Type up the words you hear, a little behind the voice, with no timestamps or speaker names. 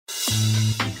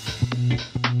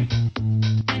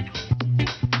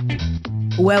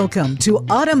Welcome to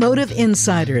Automotive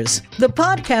Insiders, the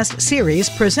podcast series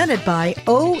presented by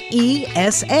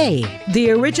OESA, the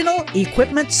Original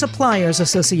Equipment Suppliers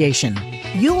Association.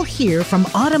 You'll hear from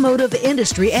automotive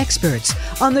industry experts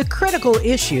on the critical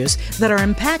issues that are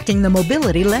impacting the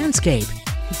mobility landscape.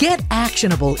 Get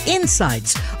actionable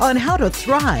insights on how to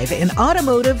thrive in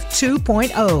Automotive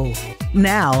 2.0.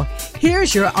 Now,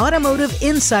 here's your Automotive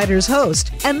Insiders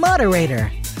host and moderator,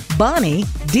 Bonnie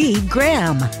D.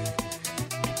 Graham.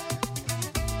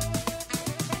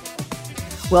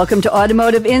 Welcome to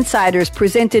Automotive Insiders,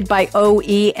 presented by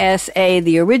OESA,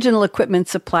 the Original Equipment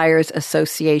Suppliers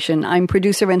Association. I'm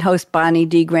producer and host Bonnie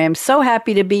D. Graham. So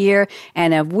happy to be here,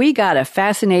 and have we got a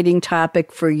fascinating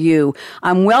topic for you.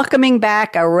 I'm welcoming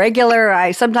back a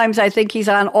regular, sometimes I think he's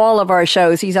on all of our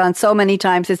shows. He's on so many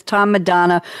times. It's Tom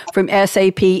Madonna from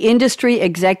SAP, Industry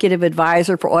Executive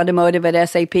Advisor for Automotive at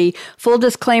SAP. Full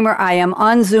disclaimer, I am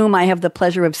on Zoom. I have the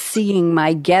pleasure of seeing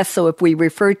my guests, so if we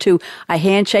refer to a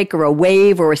handshake or a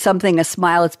wave or something, a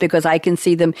smile, it's because I can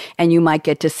see them and you might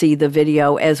get to see the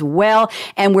video as well.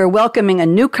 And we're welcoming a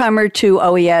newcomer to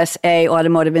OESA,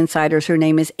 Automotive Insiders. Her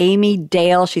name is Amy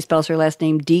Dale. She spells her last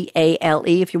name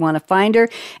D-A-L-E if you want to find her.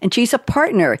 And she's a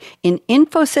partner in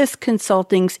Infosys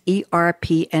Consulting's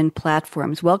ERP and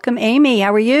platforms. Welcome, Amy.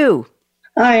 How are you?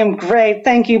 I am great.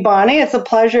 Thank you, Bonnie. It's a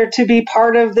pleasure to be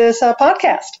part of this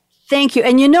podcast. Thank you.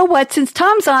 And you know what? Since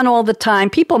Tom's on all the time,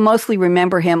 people mostly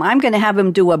remember him. I'm going to have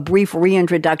him do a brief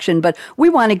reintroduction, but we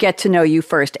want to get to know you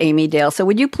first, Amy Dale. So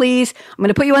would you please, I'm going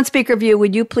to put you on speaker view.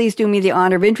 Would you please do me the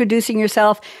honor of introducing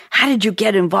yourself? How did you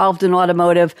get involved in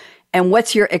automotive? And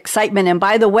what's your excitement? And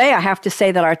by the way, I have to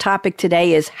say that our topic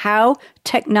today is how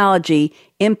technology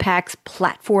impacts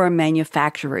platform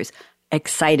manufacturers.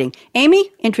 Exciting.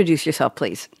 Amy, introduce yourself,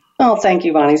 please. Oh, thank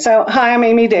you, Bonnie. So, hi, I'm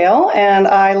Amy Dale, and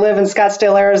I live in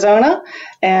Scottsdale, Arizona,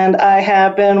 and I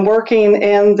have been working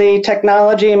in the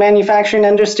technology and manufacturing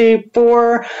industry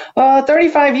for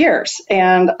 35 years.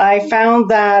 And I found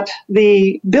that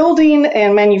the building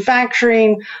and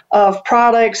manufacturing of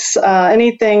products,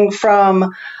 anything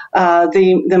from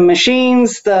the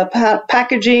machines, the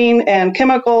packaging and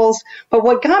chemicals, but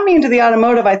what got me into the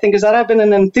automotive, I think, is that I've been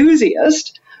an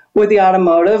enthusiast with the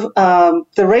automotive, the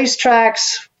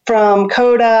racetracks, from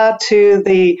COTA to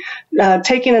the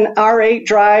taking an R8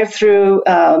 drive through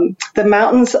the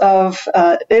mountains of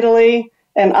Italy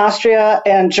and Austria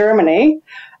and Germany.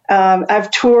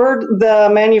 I've toured the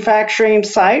manufacturing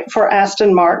site for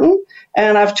Aston Martin,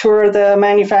 and I've toured the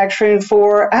manufacturing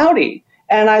for Audi.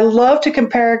 And I love to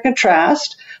compare and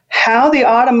contrast how the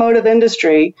automotive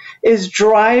industry is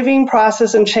driving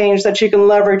process and change that you can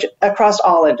leverage across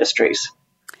all industries.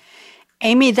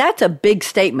 Amy, that's a big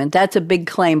statement. That's a big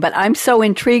claim. But I'm so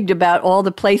intrigued about all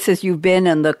the places you've been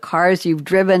and the cars you've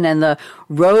driven and the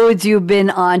roads you've been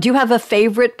on. Do you have a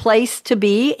favorite place to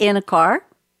be in a car?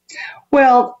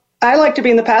 Well, I like to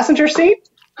be in the passenger seat.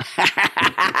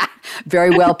 Very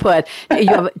well put.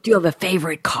 Do you have a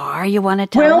favorite car you want to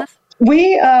tell us?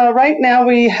 We right now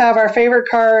we have our favorite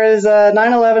car is a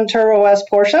 911 Turbo S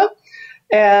Porsche,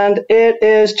 and it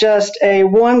is just a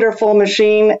wonderful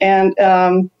machine. And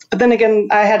but then again,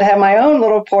 I had to have my own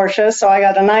little Porsche, so I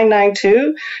got a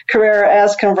 992 Carrera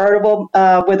S convertible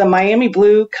with a Miami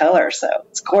blue color, so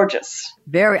it's gorgeous.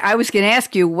 I was going to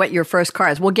ask you what your first car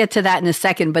is. We'll get to that in a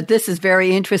second, but this is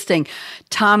very interesting.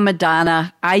 Tom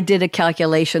Madonna, I did a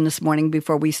calculation this morning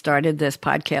before we started this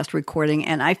podcast recording,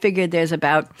 and I figured there's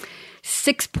about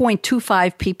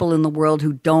 6.25 people in the world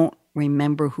who don't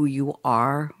remember who you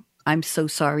are. I'm so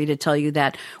sorry to tell you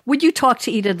that. Would you talk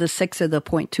to either the 6 or the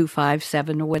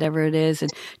 0.257 or whatever it is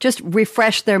and just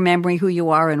refresh their memory who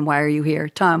you are and why are you here?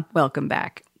 Tom, welcome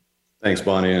back. Thanks,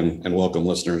 Bonnie, and welcome,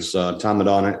 listeners. Tom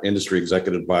Madonna, Industry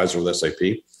Executive Advisor with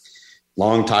SAP.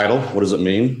 Long title. What does it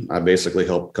mean? I basically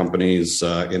help companies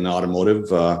in automotive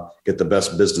get the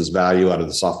best business value out of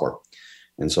the software.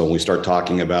 And so when we start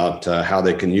talking about how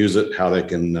they can use it, how they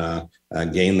can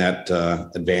gain that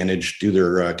advantage, do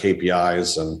their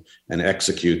KPIs and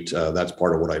execute, that's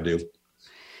part of what I do.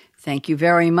 Thank you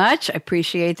very much. I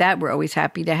appreciate that. We're always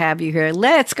happy to have you here.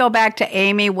 Let's go back to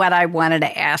Amy. What I wanted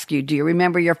to ask you, do you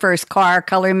remember your first car,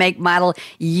 color, make, model,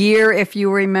 year, if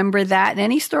you remember that? And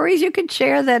any stories you could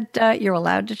share that you're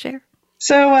allowed to share?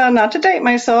 So not to date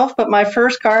myself, but my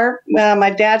first car, my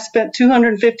dad spent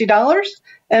 $250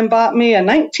 and bought me a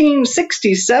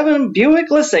 1967 Buick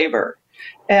LeSabre.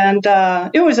 And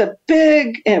it was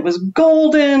it was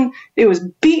golden, it was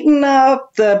beaten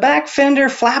up, the back fender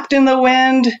flapped in the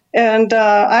wind, and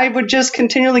I would just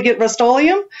continually get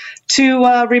Rust-Oleum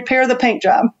to repair the paint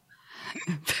job.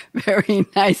 Very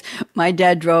nice. My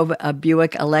dad drove a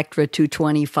Buick Electra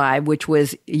 225, which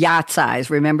was yacht size.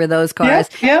 Remember those cars?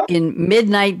 Yeah. In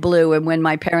midnight blue. And when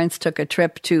my parents took a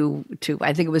trip to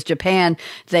I think it was Japan,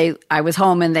 I was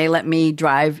home and they let me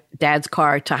drive Dad's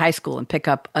car to high school and pick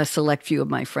up a select few of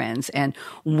my friends. And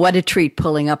what a treat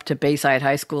pulling up to Bayside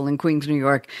High School in Queens, New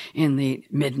York in the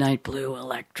midnight blue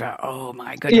Electra. Oh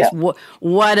my goodness. Yeah.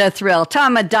 What a thrill.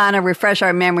 Tom Madonna, refresh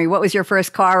our memory. What was your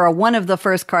first car or one of the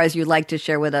first cars you'd like to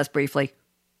share with us briefly?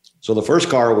 So the first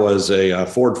car was a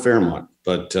Ford Fairmont,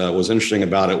 but what was interesting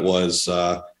about it was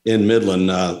in Midland,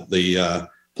 the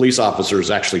police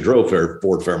officers actually drove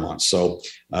Ford Fairmont. So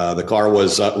the car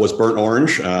was burnt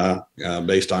orange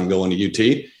based on going to UT.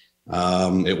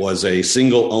 It was a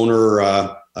single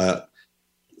owner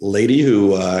lady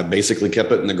who basically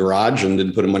kept it in the garage and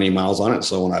didn't put many miles on it.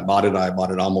 So when I bought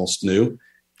it almost new.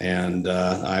 And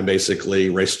I basically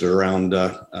raced it around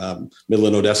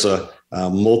Midland, Odessa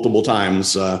multiple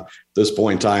times. At this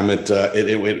point in time,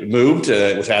 it moved.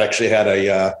 It actually had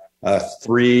a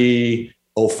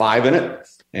 305 in it,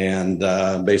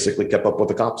 and basically kept up with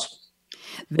the cops.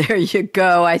 There you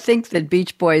go. I think that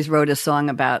Beach Boys wrote a song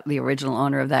about the original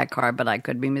owner of that car, but I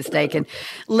could be mistaken.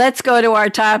 Let's go to our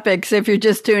topics. If you're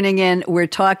just tuning in, we're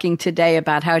talking today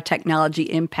about how technology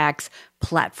impacts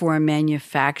platform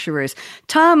manufacturers.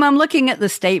 Tom, I'm looking at the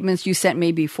statements you sent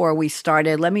me before we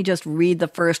started. Let me just read the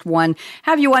first one,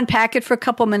 have you unpack it for a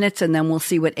couple minutes, and then we'll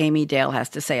see what Amy Dale has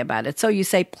to say about it. So you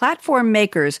say platform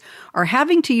makers are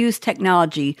having to use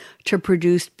technology to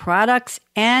produce products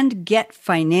and get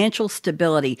financial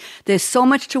stability. There's so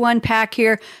much to unpack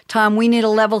here. Tom, we need a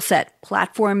level set.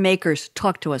 Platform makers,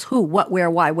 talk to us. Who, what, where,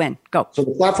 why, when? Go. So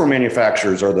the platform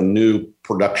manufacturers are the new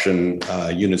production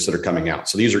units that are coming out.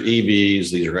 So these are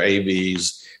EVs, these are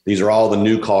AVs, these are all the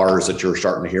new cars that you're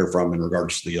starting to hear from in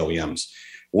regards to the OEMs.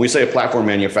 When we say a platform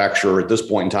manufacturer, at this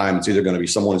point in time, it's either going to be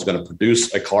someone who's going to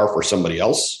produce a car for somebody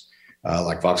else,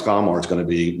 like Foxconn, or it's going to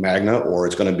be Magna, or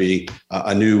it's going to be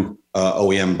a new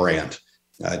OEM brand.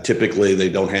 Typically, they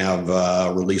don't have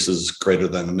releases greater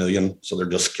than 1 million, so they're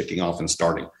just kicking off and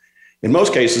starting. In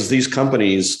most cases, these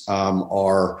companies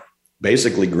are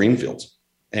basically greenfields.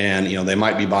 And, they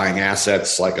might be buying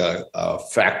assets like a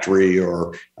factory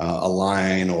or a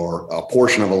line or a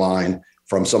portion of a line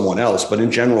from someone else. But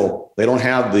in general, they don't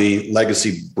have the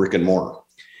legacy brick and mortar.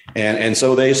 And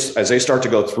so as they start to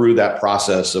go through that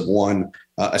process of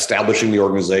establishing the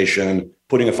organization,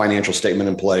 putting a financial statement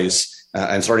in place,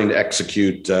 and starting to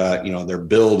execute, their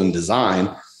build and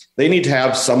design, they need to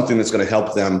have something that's going to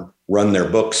help them run their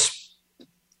books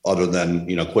other than,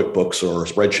 QuickBooks or a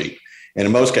spreadsheet. And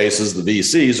in most cases, the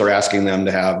VCs are asking them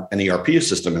to have an ERP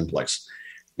system in place.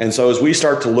 And so as we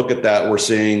start to look at that, we're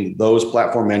seeing those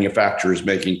platform manufacturers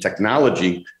making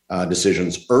technology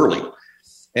decisions early.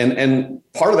 And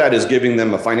part of that is giving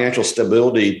them a financial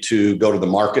stability to go to the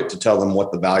market to tell them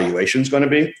what the valuation is going to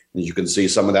be. And you can see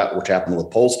some of that, which happened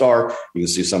with Polestar. You can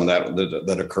see some of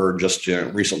that occurred just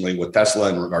recently with Tesla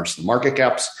in regards to the market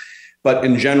caps. But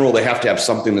in general, they have to have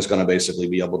something that's going to basically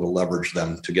be able to leverage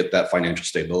them to get that financial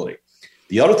stability.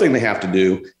 The other thing they have to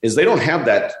do is they don't have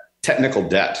that technical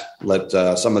debt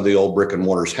that some of the old brick and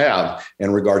mortars have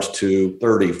in regards to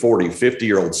 30, 40,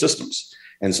 50-year-old systems.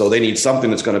 And so they need something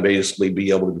that's going to basically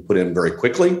be able to be put in very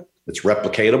quickly, that's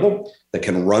replicatable, that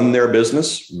can run their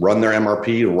business, run their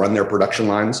MRP, run their production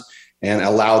lines, and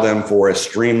allow them for a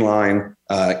streamlined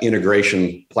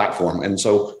integration platform. And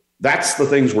so that's the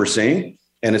things we're seeing.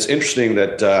 And it's interesting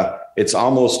that it's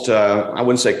almost, I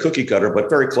wouldn't say cookie cutter, but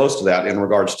very close to that in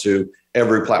regards to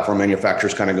every platform manufacturer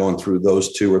is kind of going through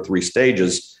those 2 or 3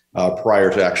 stages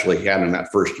prior to actually having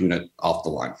that first unit off the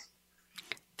line.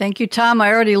 Thank you, Tom.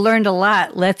 I already learned a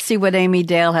lot. Let's see what Amy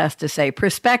Dale has to say.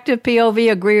 Perspective,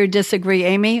 POV, agree or disagree?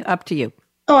 Amy, up to you.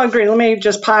 Oh, I agree. Let me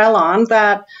just pile on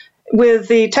that with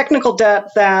the technical debt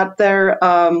that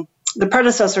the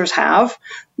predecessors have,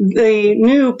 the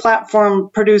new platform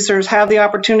producers have the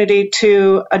opportunity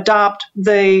to adopt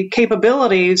the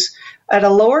capabilities at a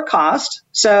lower cost.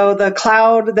 So the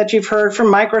cloud that you've heard from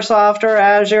Microsoft or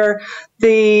Azure,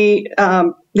 these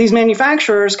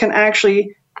manufacturers can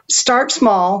actually start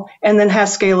small and then have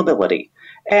scalability.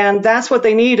 And that's what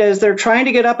they need as they're trying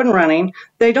to get up and running.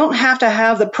 They don't have to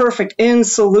have the perfect end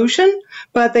solution,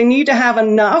 but they need to have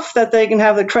enough that they can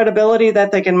have the credibility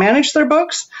that they can manage their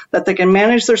books, that they can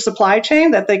manage their supply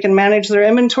chain, that they can manage their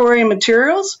inventory and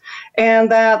materials,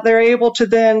 and that they're able to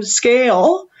then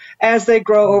scale as they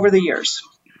grow over the years.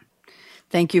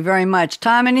 Thank you very much.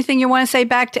 Tom, anything you want to say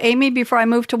back to Amy before I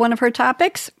move to one of her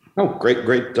topics? Oh,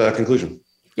 great conclusion.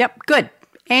 Yep, good.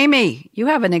 Amy, you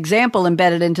have an example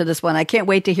embedded into this one. I can't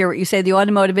wait to hear what you say. The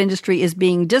automotive industry is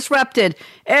being disrupted.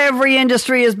 Every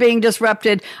industry is being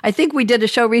disrupted. I think we did a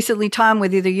show recently, Tom,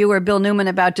 with either you or Bill Newman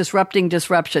about disrupting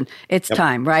disruption. It's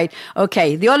time, right?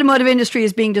 Okay. The automotive industry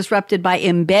is being disrupted by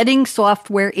embedding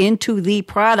software into the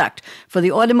product. For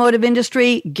the automotive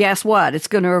industry, guess what? It's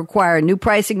going to require new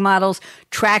pricing models,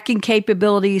 tracking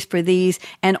capabilities for these,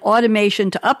 and automation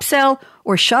to upsell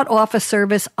or shut off a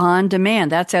service on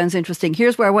demand. That sounds interesting.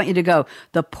 Here's where I want you to go.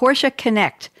 The Porsche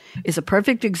Connect is a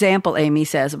perfect example, Amy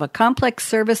says, of a complex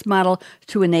service model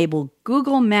to enable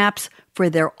Google Maps for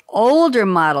their older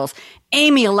models.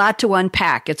 Amy, a lot to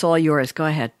unpack. It's all yours. Go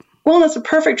ahead. Well, that's a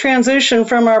perfect transition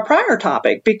from our prior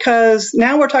topic, because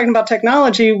now we're talking about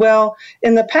technology. Well,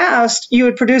 in the past, you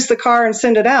would produce the car and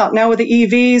send it out. Now with the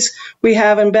EVs, we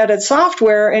have embedded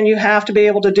software, and you have to be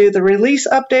able to do the release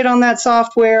update on that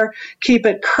software, keep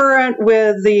it current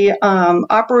with the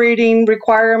operating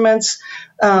requirements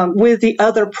with the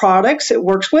other products it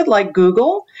works with, like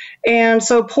Google. And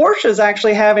so Porsche is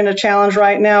actually having a challenge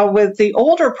right now with the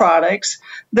older products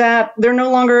that they're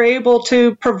no longer able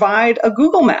to provide a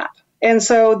Google map. And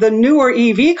so the newer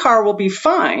EV car will be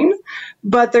fine,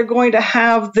 but they're going to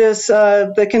have this,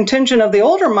 the contingent of the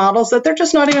older models that they're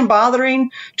just not even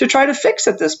bothering to try to fix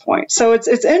at this point. So it's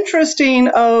interesting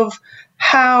of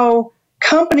how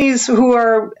companies who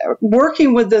are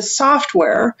working with this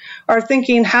software are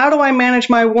thinking, how do I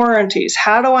manage my warranties?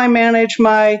 How do I manage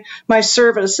my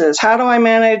services? How do I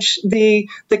manage the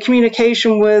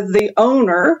communication with the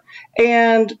owner?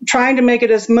 And trying to make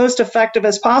it as most effective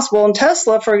as possible. And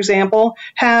Tesla, for example,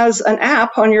 has an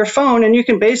app on your phone, and you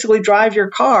can basically drive your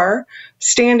car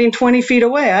standing 20 feet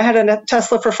away. I had a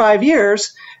Tesla for 5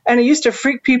 years, and it used to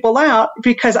freak people out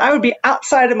because I would be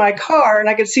outside of my car and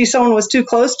I could see someone was too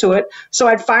close to it. So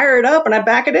I'd fire it up and I'd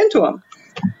back it into them.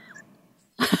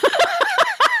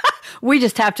 We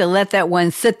just have to let that one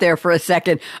sit there for a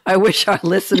second. I wish our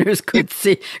listeners could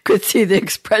see the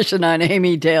expression on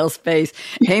Amy Dale's face.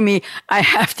 Amy, I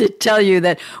have to tell you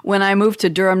that when I moved to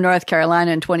Durham, North Carolina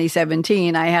in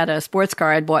 2017, I had a sports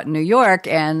car I'd bought in New York,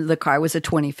 and the car was a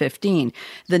 2015.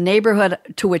 The neighborhood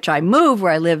to which I moved,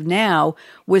 where I live now,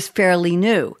 was fairly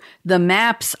new. The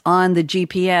maps on the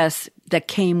GPS that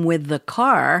came with the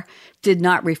car did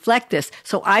not reflect this.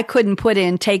 So I couldn't put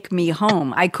in "take me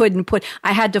home." I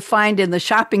had to find in the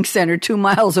shopping center 2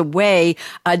 miles away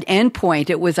an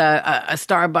endpoint. It was a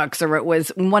Starbucks, or it was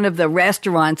one of the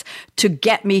restaurants, to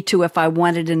get me to, if I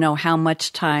wanted to know how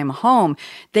much time home.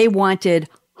 They wanted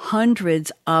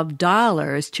hundreds of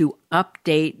dollars to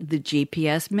update the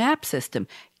GPS map system.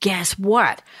 Guess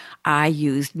what? I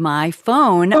used my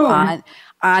phone on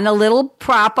a little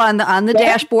prop on the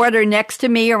dashboard or next to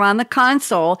me or on the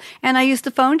console, and I used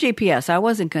the phone GPS. I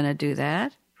wasn't going to do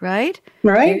that, right?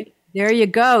 Right. There you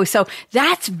go. So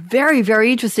that's very,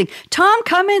 very interesting. Tom,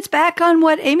 comments back on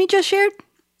what Amy just shared?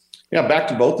 Yeah, back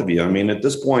to both of you. I mean, at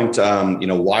this point,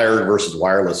 wired versus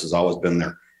wireless has always been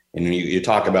there. And you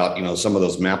talk about, some of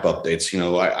those map updates.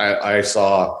 I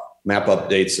saw map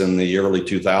updates in the early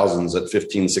 2000s at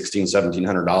 $1,500, $1,600,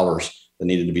 $1,700 that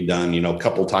needed to be done, a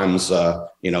couple times,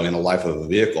 in the life of a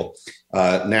vehicle.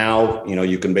 Now,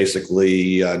 you can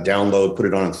basically download, put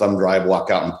it on a thumb drive, walk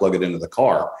out and plug it into the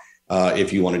car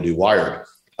if you want to do wired.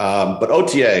 But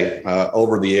OTA,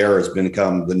 over the air, has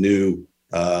become the new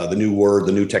word,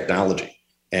 the new technology.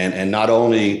 And not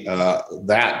only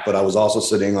that, but I was also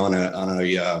sitting on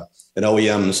an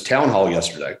OEM's town hall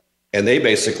yesterday, and they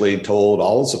basically told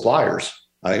all the suppliers,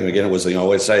 again, it was the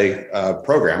OSA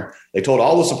program. They told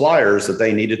all the suppliers that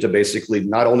they needed to basically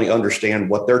not only understand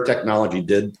what their technology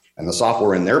did and the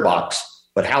software in their box,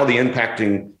 but how the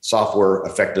impacting software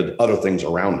affected other things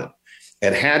around it.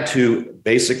 It had to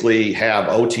basically have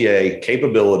OTA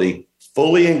capability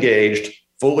fully engaged,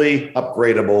 fully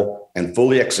upgradable, and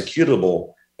fully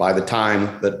executable by the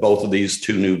time that both of these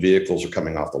two new vehicles are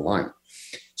coming off the line.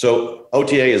 So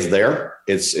OTA is there.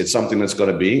 It's something that's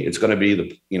going to be. It's going to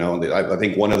be I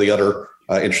think one of the other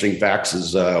interesting facts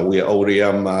is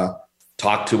ODM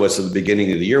talked to us at the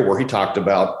beginning of the year, where he talked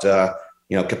about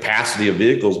capacity of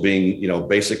vehicles being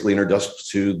basically introduced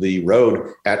to the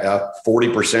road at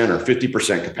 40% or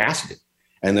 50% capacity,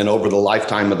 and then over the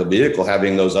lifetime of the vehicle,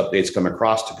 having those updates come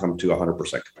across to come to 100%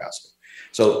 capacity.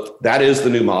 So that is the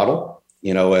new model.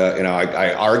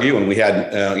 I argue, and we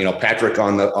had Patrick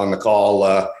on the call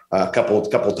a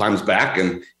couple times back,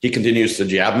 and he continues to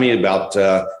jab me about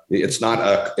it's not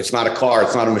a car,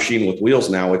 it's not a machine with wheels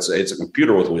now, it's a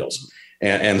computer with wheels,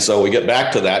 and so we get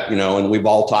back to that, and we've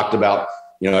all talked about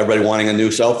everybody wanting a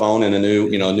new cell phone and a new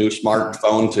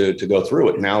smartphone to go through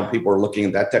it. Now people are looking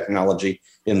at that technology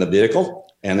in the vehicle.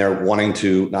 and they're wanting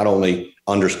to not only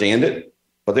understand it,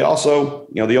 but they also,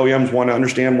 the OEMs want to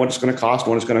understand what it's going to cost,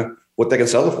 what they can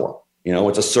sell it for.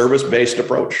 It's a service-based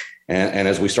approach. And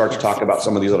as we start to talk about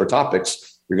some of these other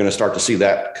topics, you're going to start to see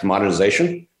that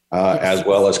commoditization as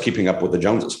well as keeping up with the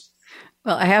Joneses.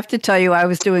 Well, I have to tell you, I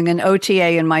was doing an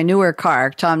OTA in my newer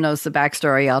car. Tom knows the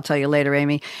backstory. I'll tell you later,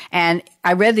 Amy. And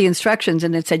I read the instructions,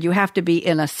 and it said you have to be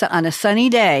on a sunny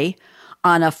day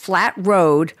on a flat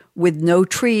road with no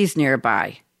trees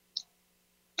nearby.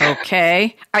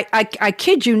 Okay. I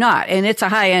kid you not. And it's a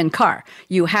high-end car.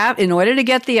 You have, in order to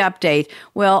get the update,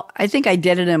 well, I think I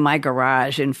did it in my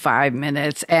garage in 5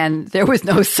 minutes, and there was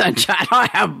no sunshine.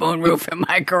 I have moonroof in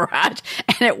my garage,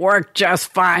 and it worked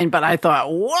just fine. But I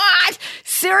thought, what?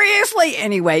 Seriously?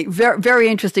 Anyway, very, very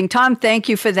interesting. Tom, thank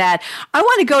you for that. I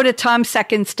want to go to Tom's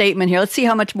second statement here. Let's see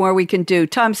how much more we can do.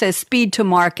 Tom says speed to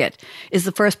market is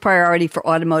the first priority for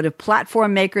automotive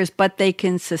platform makers, but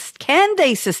can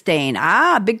they sustain?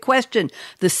 Big question.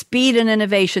 The speed and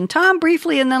innovation. Tom,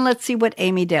 briefly, and then let's see what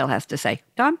Amy Dale has to say.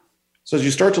 Tom? So as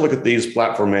you start to look at these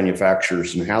platform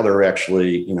manufacturers and how they're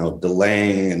actually,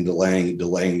 delaying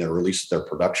their release of their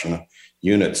production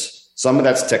units, some of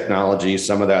that's technology,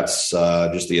 some of that's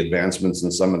just the advancements,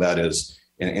 and some of that is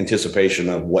in anticipation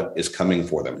of what is coming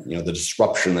for them, the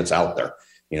disruption that's out there.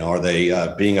 Are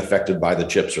they being affected by the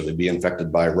chips? Are they being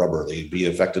affected by rubber? Are they being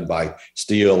affected by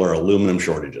steel or aluminum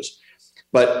shortages?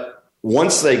 But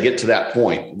once they get to that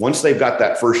point, once they've got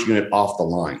that first unit off the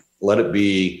line, let it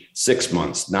be 6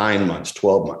 months, 9 months,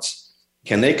 12 months,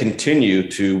 can they continue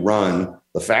to run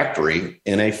the factory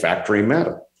in a factory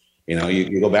manner?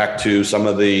 You go back to some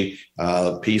of the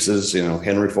pieces,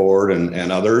 Henry Ford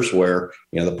and others where,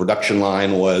 the production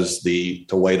line was the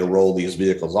way to roll these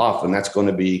vehicles off. And that's going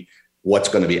to be what's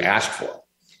going to be asked for.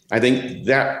 I think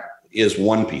that is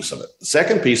one piece of it. The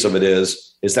second piece of it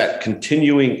is that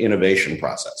continuing innovation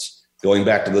process. Going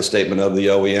back to the statement of the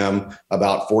OEM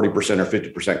about 40% or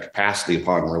 50% capacity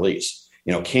upon release.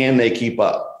 Can they keep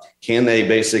up? Can they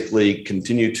basically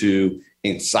continue to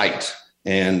incite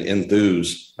and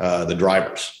enthuse the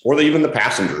drivers or even the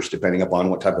passengers, depending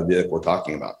upon what type of vehicle we're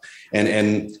talking about?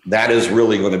 And that is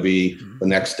really going to be the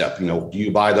next step. Do you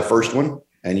buy the first one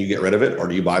and you get rid of it? Or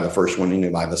do you buy the first one and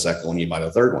you buy the second one, you buy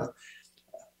the third one? A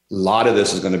lot of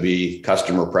this is going to be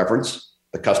customer preference,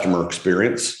 the customer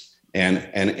experience.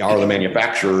 And are the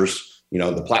manufacturers,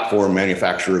 the platform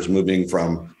manufacturers moving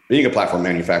from being a platform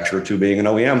manufacturer to being an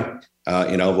OEM,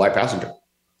 light passenger?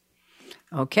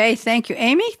 Okay, thank you.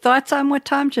 Amy, thoughts on what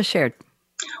Tom just shared?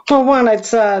 Well, one,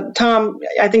 it's Tom,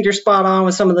 I think you're spot on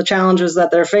with some of the challenges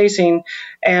that they're facing.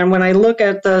 And when I look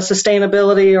at the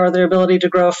sustainability or their ability to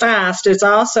grow fast, it's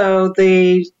also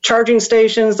the charging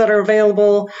stations that are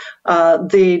available,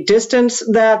 the distance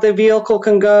that the vehicle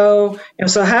can go.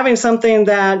 So having something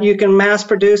that you can mass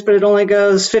produce, but it only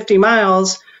goes 50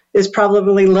 miles is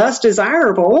probably less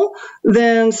desirable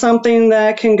than something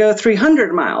that can go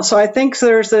 300 miles. So I think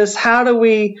there's this, how do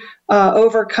we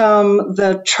overcome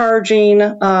the charging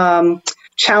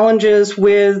challenges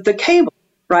with the cable,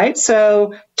 right?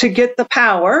 So to get the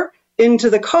power into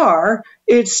the car,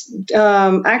 it's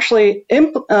actually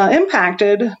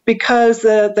impacted because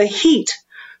the heat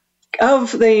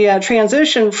of the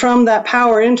transition from that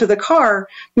power into the car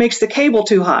makes the cable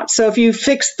too hot. So if you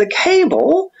fix the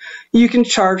cable, you can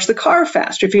charge the car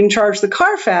faster. If you can charge the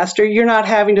car faster, you're not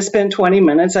having to spend 20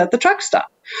 minutes at the truck stop.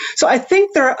 So I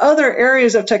think there are other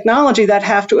areas of technology that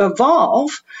have to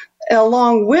evolve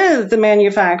along with the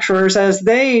manufacturers as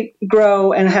they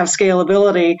grow and have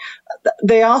scalability.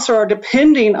 They also are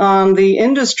depending on the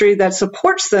industry that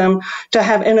supports them to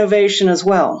have innovation as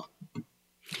well.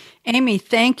 Amy,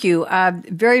 thank you.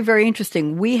 Very, very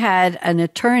interesting. We had an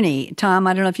attorney, Tom,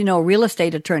 I don't know if you know, a real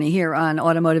estate attorney here on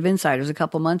Automotive Insiders a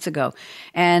couple months ago.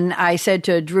 And I said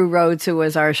to Drew Rhodes, who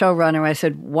was our showrunner, I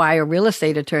said, why a real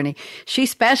estate attorney? She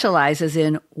specializes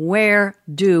in where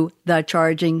do the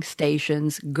charging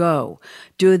stations go?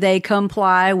 Do they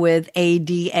comply with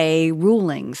ADA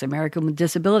rulings, American with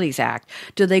Disabilities Act?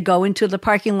 Do they go into the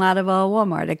parking lot of a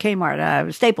Walmart, a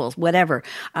Kmart, Staples, whatever?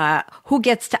 Who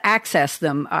gets to access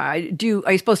them? Are you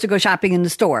supposed to go shopping in the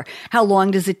store? How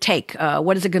long does it take?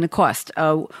 What is it going to cost?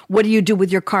 What do you do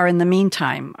with your car in the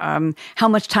meantime? How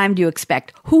much time do you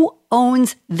expect? Who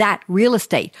owns that real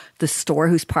estate? The store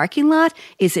whose parking lot?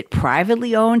 Is it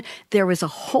privately owned? There is a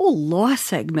whole law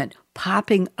segment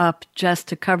popping up just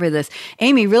to cover this.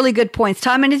 Amy, really good points.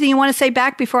 Tom, anything you want to say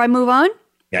back before I move on?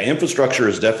 Yeah, infrastructure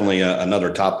is definitely another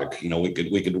topic.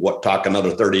 We could talk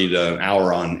another 30 to an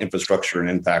hour on infrastructure and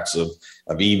impacts of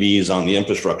EVs on the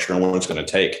infrastructure and what it's going to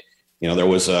take. There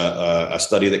was a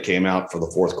study that came out for the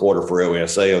fourth quarter for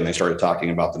OESA, and they started talking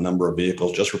about the number of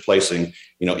vehicles just replacing,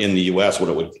 in the U.S., what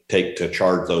it would take to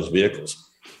charge those vehicles.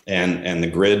 And the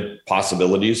grid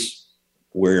possibilities,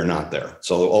 we're not there.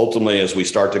 So ultimately, as we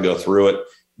start to go through it,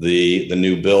 the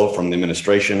new bill from the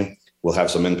administration will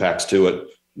have some impacts to it.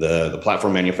 The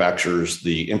platform manufacturers,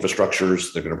 the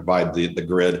infrastructures, they're going to provide the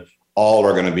grid, all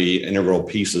are going to be integral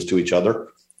pieces to each other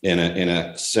in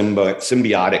a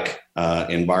symbiotic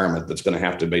environment that's going to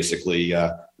have to basically,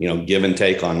 give and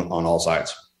take on all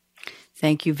sides.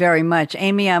 Thank you very much.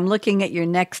 Amy, I'm looking at your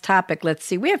next topic. Let's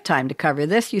see. We have time to cover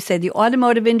this. You say the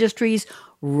automotive industry's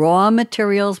raw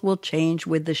materials will change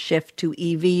with the shift to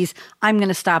EVs. I'm going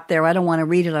to stop there. I don't want to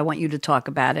read it. I want you to talk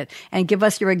about it and give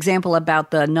us your example about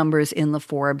the numbers in the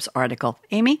Forbes article.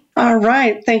 Amy? All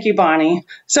right. Thank you, Bonnie.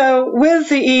 So with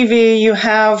the EV, you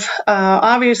have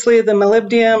obviously the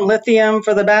molybdenum, lithium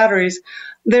for the batteries.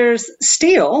 There's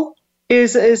steel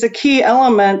is a key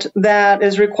element that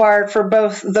is required for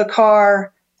both the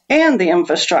car and the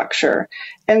infrastructure.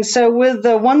 And so with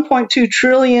the 1.2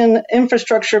 trillion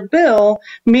infrastructure bill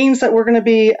means that we're going to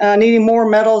be needing more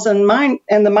metals and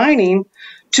the mining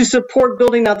to support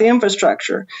building out the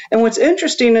infrastructure. And what's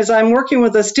interesting is I'm working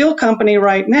with a steel company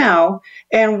right now,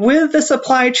 and with the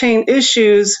supply chain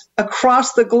issues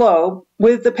across the globe,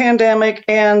 with the pandemic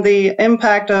and the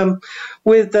impact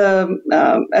with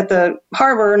the at the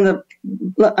harbor and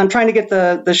I'm trying to get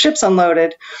the ships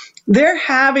unloaded, they're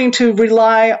having to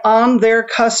rely on their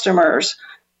customers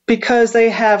because they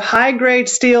have high-grade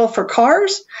steel for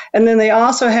cars, and then they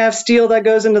also have steel that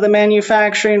goes into the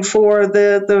manufacturing for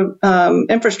the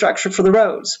infrastructure for the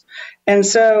roads. And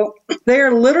so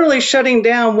they're literally shutting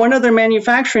down one of their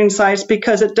manufacturing sites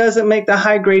because it doesn't make the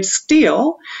high-grade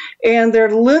steel, and they're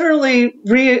literally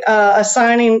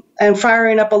assigning and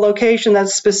firing up a location that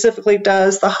specifically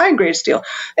does the high-grade steel.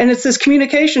 And it's this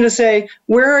communication to say,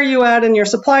 where are you at in your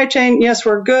supply chain? Yes,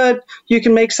 we're good. You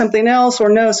can make something else, or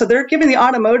no. So they're giving the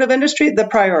automotive industry the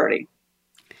priority.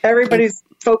 Everybody's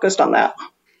focused on that.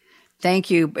 Thank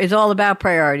you. It's all about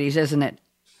priorities, isn't it?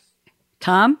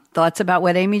 Tom, thoughts about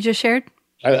what Amy just shared?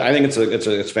 I think it's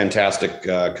a fantastic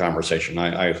conversation.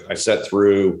 I sat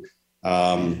through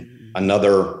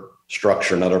another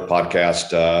podcast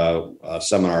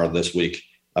seminar this week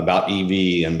about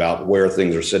EV and about where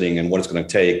things are sitting and what it's going to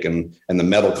take and the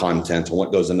metal content and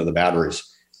what goes into the batteries.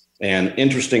 And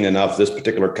interesting enough, this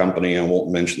particular company, I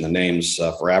won't mention the names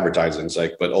for advertising's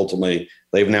sake, but ultimately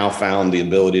they've now found the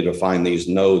ability to find these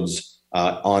nodes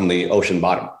on the ocean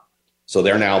bottom. So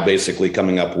they're now basically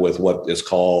coming up with what is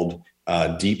called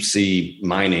deep sea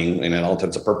mining, and in all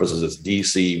intents and purposes, it's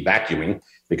DC vacuuming,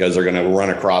 because they're going to run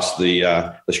across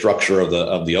the structure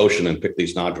of the ocean and pick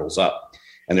these nodules up.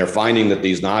 And they're finding that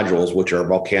these nodules, which are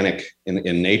volcanic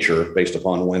in nature, based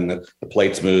upon when the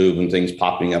plates move and things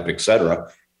popping up, et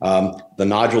cetera, the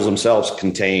nodules themselves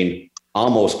contain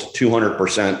almost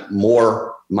 200%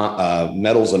 more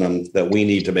metals in them that we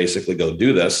need to basically go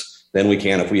do this than we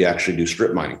can if we actually do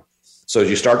strip mining. So as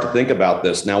you start to think about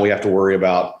this, now we have to worry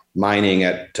about mining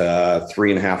at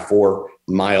 3.5, 4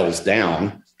 miles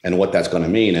down and what that's going to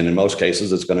mean. And in most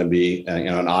cases, it's going to be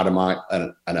an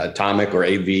atomic or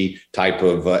AV type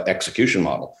of execution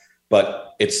model.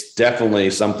 But it's definitely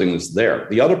something that's there.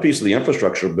 The other piece of the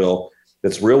infrastructure bill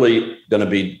that's really going to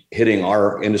be hitting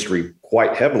our industry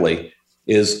quite heavily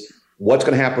is what's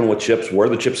going to happen with chips, where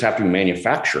the chips have to be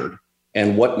manufactured,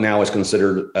 and what now is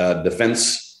considered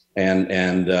defense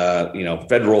and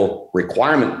federal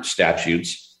requirement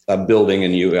statutes of building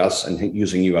in U.S. and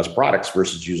using U.S. products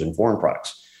versus using foreign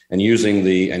products, and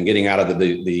getting out of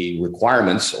the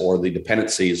requirements or the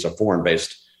dependencies of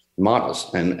foreign-based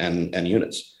models and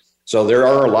units. So there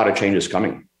are a lot of changes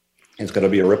coming. It's going to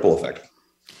be a ripple effect.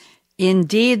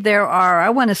 Indeed, there are. I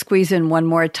want to squeeze in one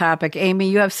more topic. Amy,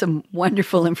 you have some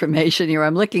wonderful information here.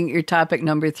 I'm looking at your topic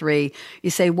number 3. You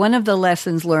say one of the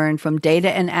lessons learned from data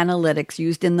and analytics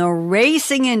used in the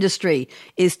racing industry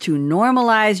is to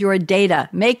normalize your data.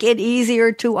 Make it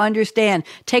easier to understand.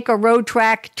 Take a road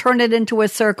track, turn it into a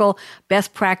circle.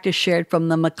 Best practice shared from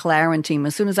the McLaren team.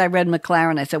 As soon as I read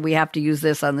McLaren, I said, we have to use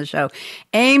this on the show.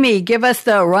 Amy, give us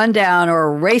the rundown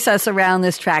or race us around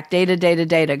this track. Data.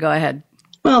 Go ahead.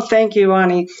 Well, thank you,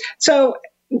 Ani. So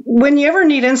when you ever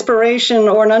need inspiration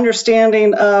or an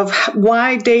understanding of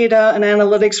why data and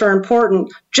analytics are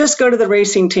important, just go to the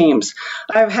racing teams.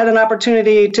 I've had an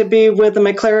opportunity to be with the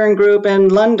McLaren Group in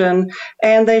London,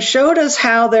 and they showed us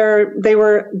how they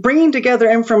were bringing together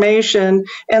information,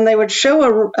 and they would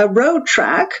show a road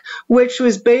track, which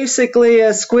was basically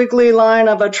a squiggly line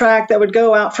of a track that would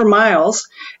go out for miles.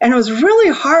 And it was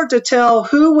really hard to tell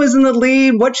who was in the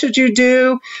lead, what should you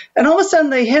do. And all of a sudden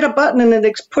they hit a button and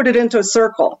it put it into a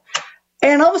circle.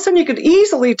 And all of a sudden you could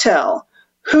easily tell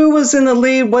who was in the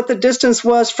lead, what the distance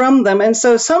was from them. And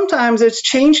so sometimes it's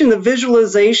changing the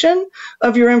visualization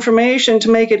of your information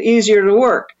to make it easier to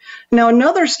work. Now,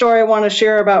 another story I want to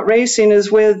share about racing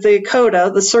is with the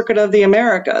COTA, the Circuit of the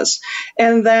Americas,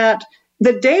 and that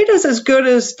the data is as good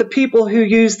as the people who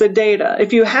use the data.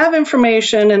 If you have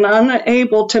information and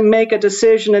unable to make a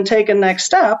decision and take a next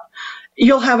step,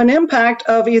 you'll have an impact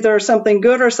of either something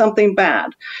good or something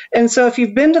bad. And so if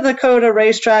you've been to the COTA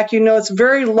racetrack, you know it's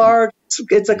very large.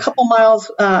 It's a couple miles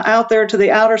out there to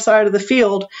the outer side of the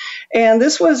field. And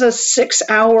this was a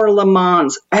 6-hour Le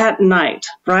Mans at night,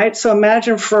 right? So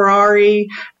imagine Ferrari,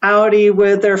 Audi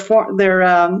with their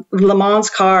Le Mans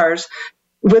cars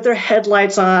with their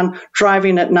headlights on,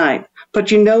 driving at night. But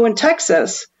you know, in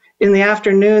Texas, in the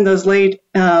afternoon, those late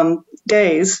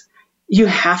days, you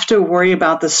have to worry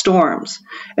about the storms.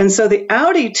 And so the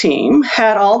Audi team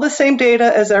had all the same data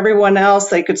as everyone else.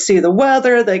 They could see the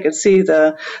weather, they could see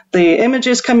the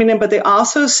images coming in, but they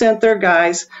also sent their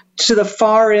guys to the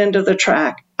far end of the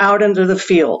track, out into the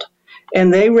field.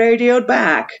 And they radioed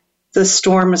back, the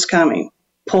storm is coming.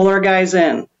 Pull our guys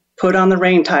in, put on the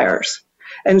rain tires.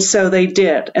 And so they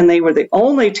did. And they were the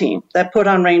only team that put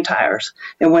on rain tires.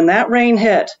 And when that rain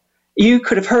hit, you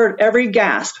could have heard every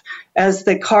gasp as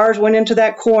the cars went into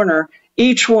that corner.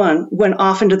 Each one went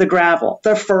off into the gravel.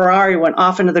 The Ferrari went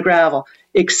off into the gravel,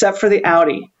 except for the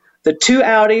Audi. The two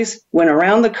Audis went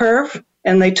around the curve,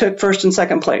 and they took first and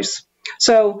second place.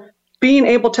 So being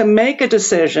able to make a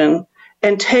decision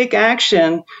and take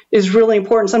action is really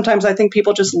important. Sometimes I think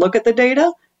people just look at the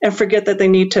data and forget that they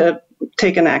need to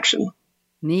take an action.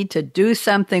 Need to do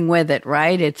something with it,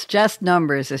 right? It's just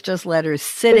numbers. It's just letters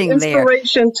sitting it's there.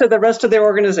 Inspiration to the rest of the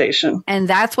organization. And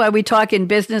that's why we talk in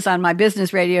business on my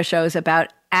business radio shows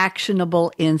about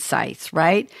actionable insights,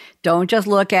 right? Don't just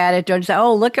look at it. Don't say,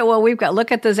 oh, look at what we've got.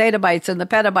 Look at the zettabytes and the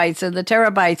petabytes and the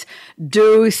terabytes.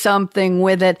 Do something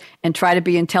with it and try to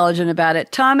be intelligent about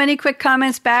it. Tom, any quick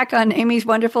comments back on Amy's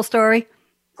wonderful story?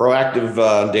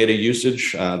 Proactive data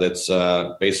usage that's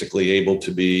basically able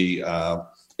to be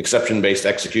exception-based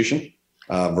execution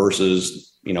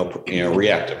versus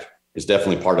reactive is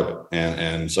definitely part of it.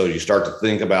 And so you start to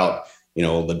think about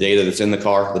the data that's in the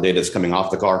car, the data that's coming off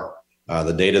the car,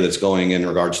 the data that's going in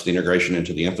regards to the integration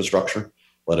into the infrastructure,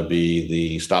 let it be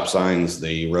the stop signs,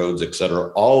 the roads, et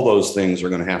cetera. All those things are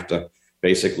going to have to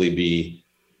basically be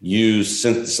used,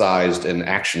 synthesized, and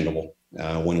actionable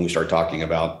when we start talking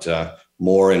about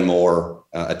more and more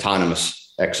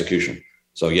autonomous execution.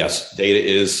 So yes, data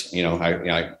is,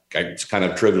 it's kind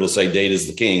of trivial to say data is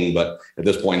the king, but at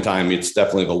this point in time, it's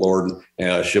definitely the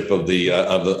lordship of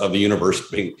the universe,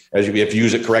 if you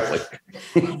use it correctly.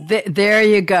 There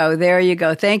you go. There you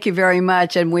go. Thank you very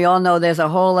much. And we all know there's a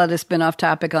whole other spin-off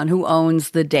topic on who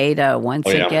owns the data once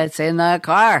it gets in the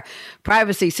car.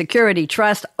 Privacy, security,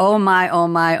 trust. Oh my, oh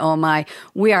my, oh my.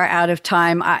 We are out of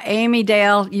time. Amy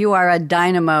Dale, you are a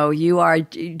dynamo.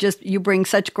 You bring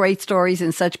such great stories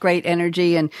and such great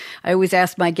energy. And I always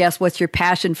ask my guests, what's your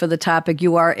passion for the topic?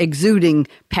 You are exuding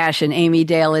passion. Amy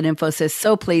Dale at Infosys.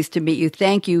 So pleased to meet you.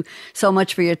 Thank you so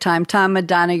much for your time. Tom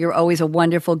Madonna, you're always a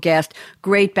wonderful guest.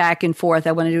 Great back and forth.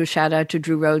 I want to do a shout out to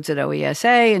Drew Rhodes at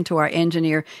OESA and to our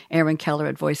engineer, Aaron Keller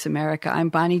at Voice America. I'm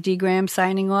Bonnie D. Graham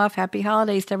signing off. Happy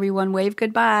holidays to everyone. Wave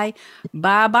goodbye.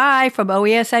 Bye-bye from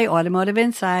OESA Automotive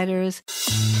Insiders.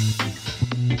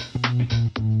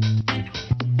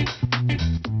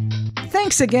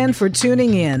 Thanks again for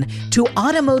tuning in to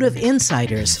Automotive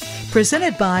Insiders,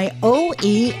 presented by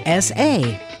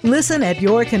OESA. Listen at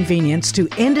your convenience to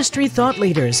industry thought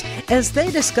leaders as they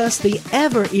discuss the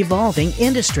ever-evolving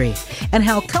industry and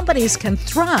how companies can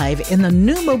thrive in the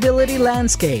new mobility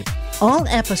landscape. All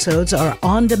episodes are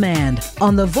on demand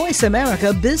on the Voice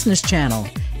America Business Channel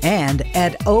and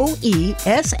at oesa.org.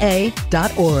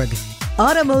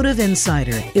 Automotive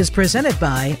Insider is presented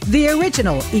by the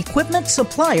Original Equipment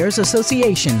Suppliers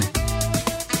Association.